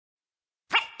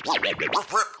Some of the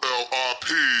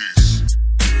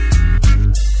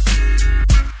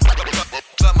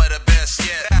best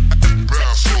yet.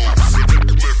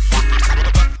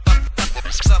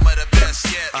 Some of the best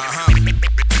yet.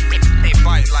 They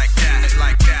bite like that,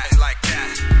 like that, like that.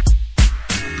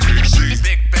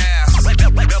 Big bass,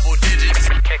 double digits.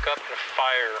 Kick up the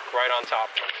fire right on top.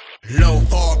 Low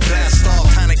fall, blast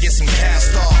off, time to get some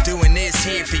cast off. Doing this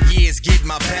here for years, get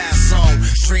my bass on.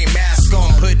 Stream mask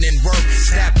on, putting in work.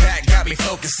 Snap back, got me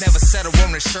focused, never settle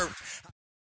on a shirt.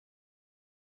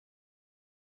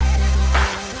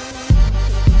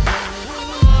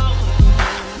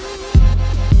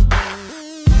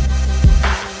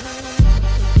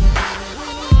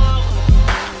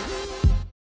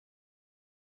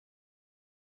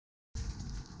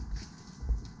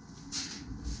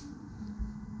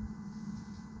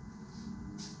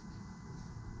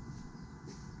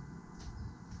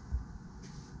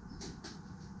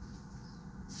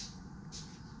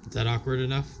 Is that awkward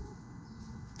enough?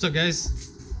 What's up,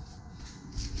 guys?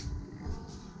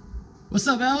 What's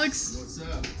up, Alex? What's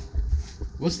up?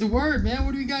 What's the word, man?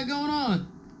 What do we got going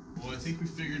on? Well, I think we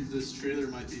figured this trailer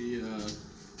might be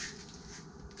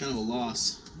kind of a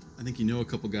loss. I think you know a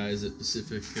couple guys at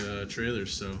Pacific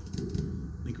Trailers, so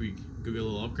I think we go get a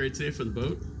little upgrade today for the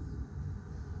boat.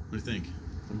 What do you think?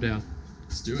 I'm down.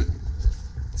 Let's do it.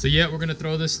 So yeah, we're gonna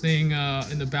throw this thing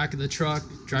in the back of the truck,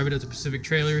 drive it up to Pacific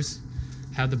Trailers,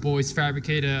 have the boys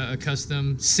fabricate a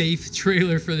custom safe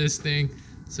trailer for this thing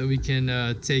so we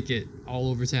can take it all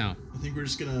over town. I think we're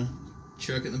just gonna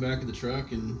chuck it in the back of the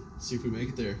truck and see if we make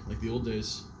it there, like the old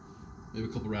days. Maybe a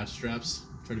couple ratchet straps,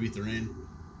 try to beat the rain.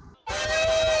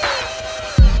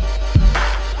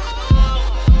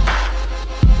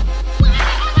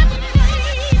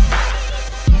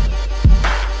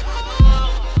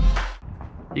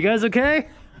 You guys okay?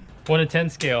 1 to 10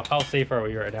 scale, how safe are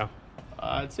we right now?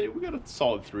 I'd say we got a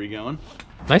solid 3 going.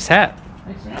 Nice hat.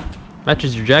 Thanks, man.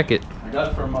 Matches your jacket. I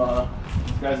got it from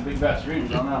these guys at Big Bass Street. I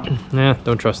don't know. Yeah,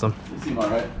 don't trust them. They seem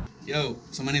alright. Yo,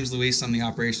 so my name is Luis. I'm the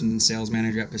operations and sales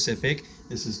manager at Pacific.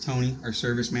 This is Tony, our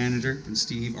service manager, and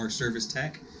Steve, our service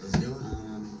tech. How's it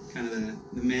going? Kind of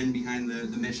the men behind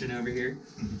the mission over here.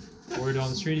 Word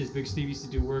on the street is Big Steve used to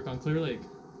do work on Clear Lake.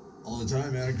 All the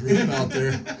time, man. I grew up out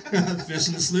there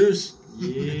fishing the sluice.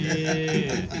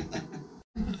 Yeah.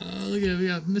 Look at it, we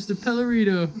got Mr.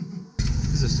 Pellerito.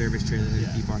 This is a service trailer that we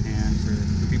keep on hand for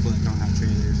people that don't have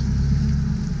trailers.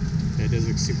 Yeah, it does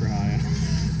look super high.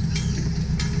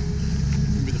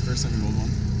 Maybe the first time you rolled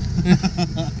one.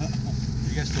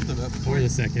 You guys flipped it up before? Or the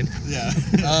second. Yeah.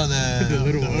 Oh, The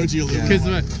little one. OG aluminum. Because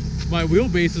my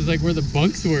wheelbase was like where the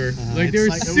bunks were. Like they were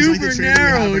It was like super the trailer we have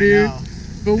narrow, right dude. now.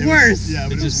 But It worse. Was, yeah,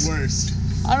 but it was worse.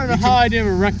 I don't know how I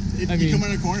never wrecked. You come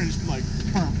in a corner and just be like, you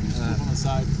just flip on the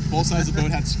side. Both sides of the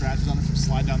boat had scratches on it from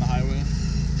sliding down the highway.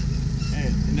 Hey,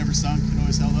 it never sunk. It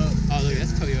always held up. Oh, look,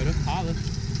 that's Toyota. Holla.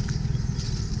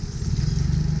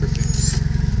 Perfect.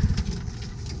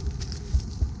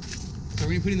 So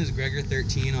we're going to be putting this Gregor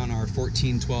 13 on our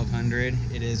 14-1200.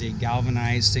 It is a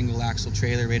galvanized single axle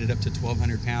trailer rated up to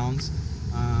 1,200 pounds.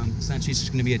 Essentially, it's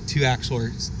just going to be a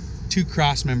two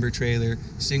cross member trailer,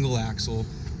 single axle.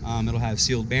 It'll have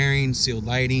sealed bearings, sealed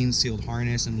lighting, sealed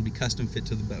harness, and it'll be custom fit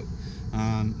to the boat.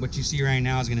 What you see right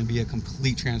now is going to be a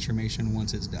complete transformation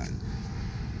once it's done.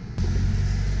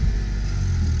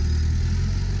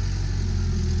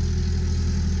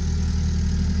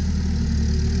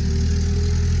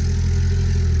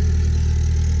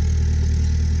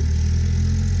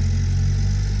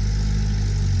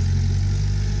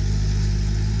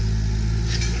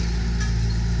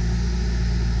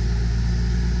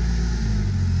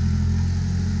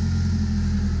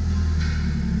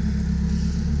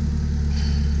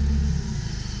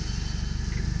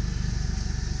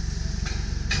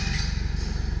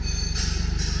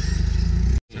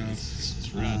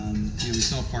 We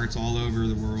sell parts all over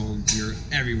the world. You're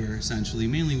everywhere, essentially,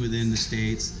 mainly within the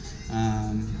States.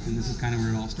 And this is kind of where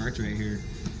it all starts right here.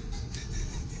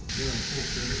 We're a full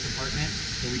service department,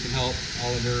 so we can help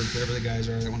Oliver, whoever the guys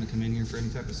are that want to come in here for any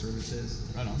type of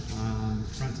services. Right on.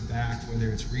 Front to back, whether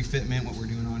it's refitment, what we're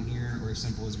doing on here, or as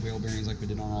simple as wheel bearings like we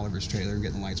did on Oliver's trailer and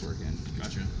getting the lights working.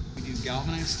 Gotcha. We do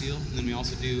galvanized steel, and then we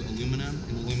also do aluminum.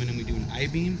 In aluminum, we do an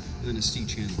I-beam and then a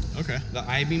C-channel. Okay. The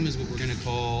I-beam is what we're going to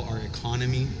call our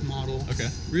economy model. Okay.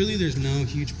 Really, there's no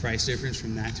huge price difference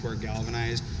from that to our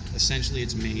galvanized. Essentially,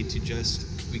 it's made to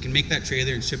we can make that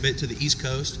trailer and ship it to the East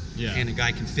Coast, and a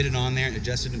guy can fit it on there and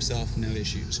adjust it himself, no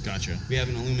issues. Gotcha. We have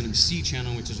an aluminum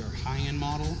C-channel, which is our high-end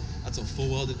model. That's a full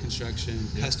welded construction,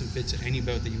 custom fit to any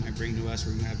boat that you might bring to us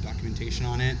where you have documentation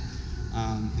on it.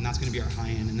 And that's going to be our high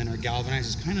end. And then our galvanized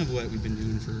is kind of what we've been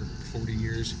doing for 40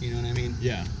 years. You know what I mean?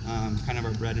 Yeah. Kind of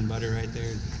our bread and butter right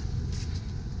there.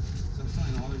 So I was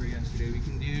telling Oliver yesterday, we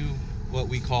can do what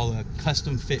we call a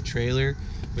custom fit trailer,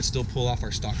 but still pull off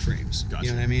our stock frames. Gotcha.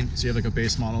 You know what I mean? So you have like a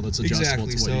base model that's adjustable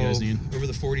to what you guys need. Over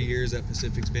the 40 years that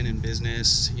Pacific's been in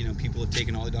business, you know, people have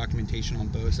taken all the documentation on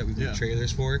boats that we've built trailers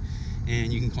for,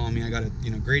 and you can call me. I got a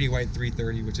Grady White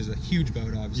 330, which is a huge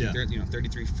boat, obviously. Yeah.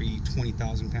 33 feet,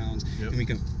 20,000 pounds, and we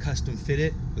can custom fit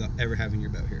it without ever having your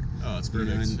boat here. Oh, that's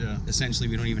perfect. Essentially,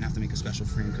 we don't even have to make a special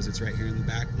frame because it's right here in the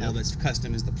back. All that's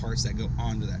custom is the parts that go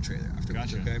onto that trailer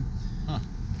afterwards. Gotcha. Okay. Huh.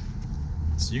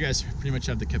 So you guys pretty much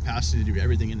have the capacity to do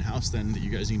everything in-house then that you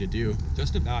guys need to do.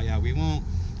 Just about, yeah. We won't,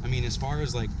 I mean, as far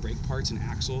as like brake parts and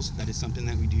axles, that is something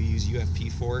that we do use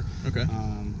UFP for. Okay.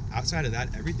 Outside of that,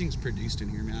 everything's produced in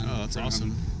here, man. Oh, that's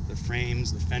awesome. The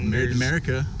frames, the fenders. Made in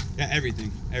America. Yeah,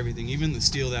 everything. Even the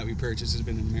steel that we purchase has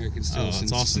been American steel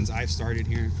since I've started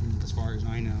here, from as far as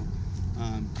I know.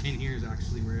 In here is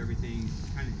actually where everything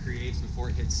kind of creates before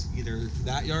it hits either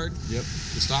that yard, the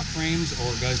stock frames,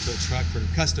 or it goes to a truck for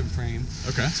a custom frame.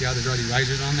 Okay. See how there's already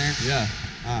risers on there? Yeah.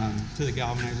 To the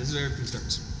galvanized, this is where everything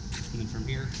starts. And then from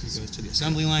here, it goes to the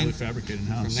assembly line. Fully fabricated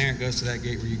in-house. From there, it goes to that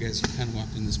gate where you guys kind of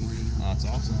walked in this morning. Oh, that's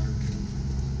awesome.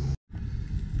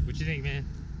 What you think, man?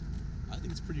 I think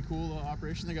it's a pretty cool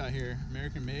operation they got here.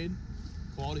 American made,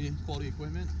 quality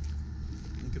equipment.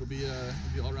 I think it'll be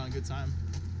all around good time.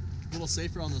 A little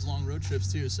safer on those long road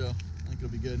trips too, so I think it'll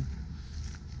be good.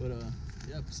 But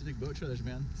yeah, Pacific Boat Trailers,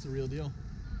 man, it's the real deal.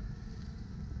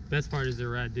 Best part is they're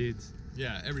rad dudes.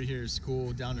 Yeah, everybody here is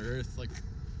cool, down to earth, like,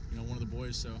 you know, one of the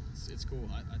boys, so it's cool.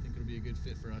 I think it'll be a good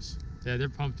fit for us. Yeah, they're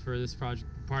pumped for this project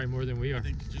probably more than we are. I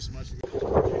think just as much.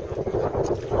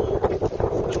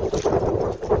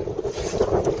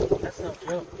 That's no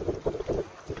joke.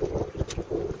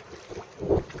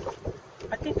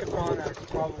 I think the Chrono's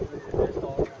probably the best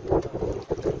all around.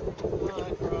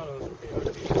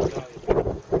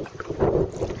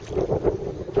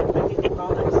 I think the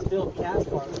Chrono's still cast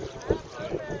part.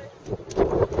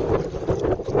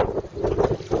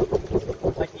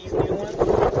 Like these new ones,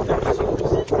 they're super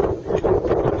sensitive.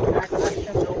 Back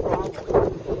action, no problem.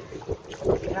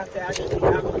 You have to actually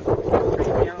have them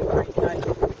straight down pretty tight.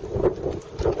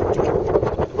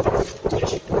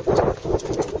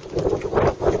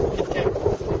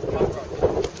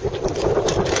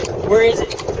 Where is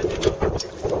it?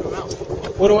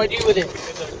 What do I do with it?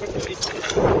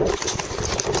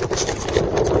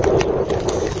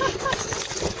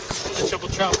 It's a triple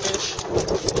trout fish.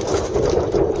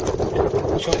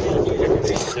 Show me how to do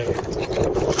everything.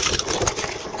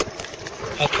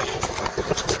 Okay.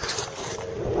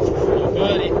 Oh,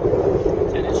 buddy.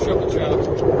 10-inch triple trout.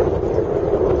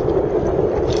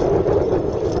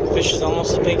 Fish is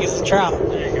almost as big as the trout.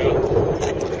 There you go.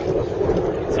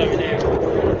 It's over there.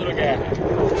 Little guy.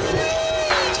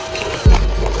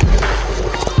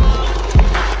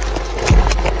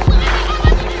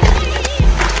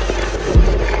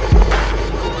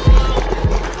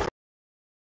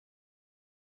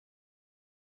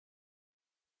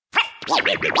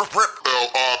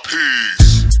 LRPs.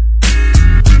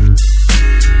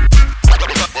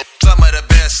 Some of the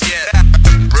best yet.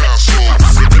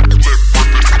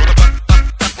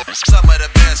 Some of the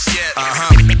best yet.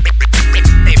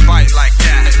 They fight like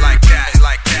that, like that,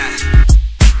 like that.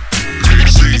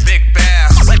 Big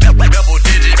bass, double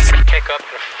digits. Kick up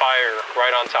and fire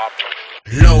right on top.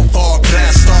 Low fog,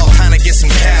 blast off, trying to get some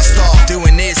cast off.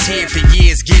 Doing this here for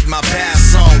years, get my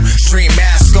pass on. Stream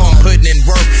mask on, putting in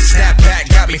work. Snap back,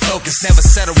 got me focused, never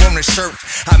settle on a shirt.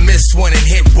 I missed one and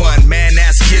hit one, man,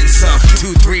 that's getting some.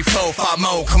 2, 3, 4, 5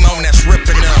 more, come on, that's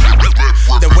ripping up.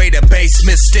 The way the bass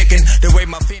smith sticking, the way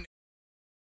my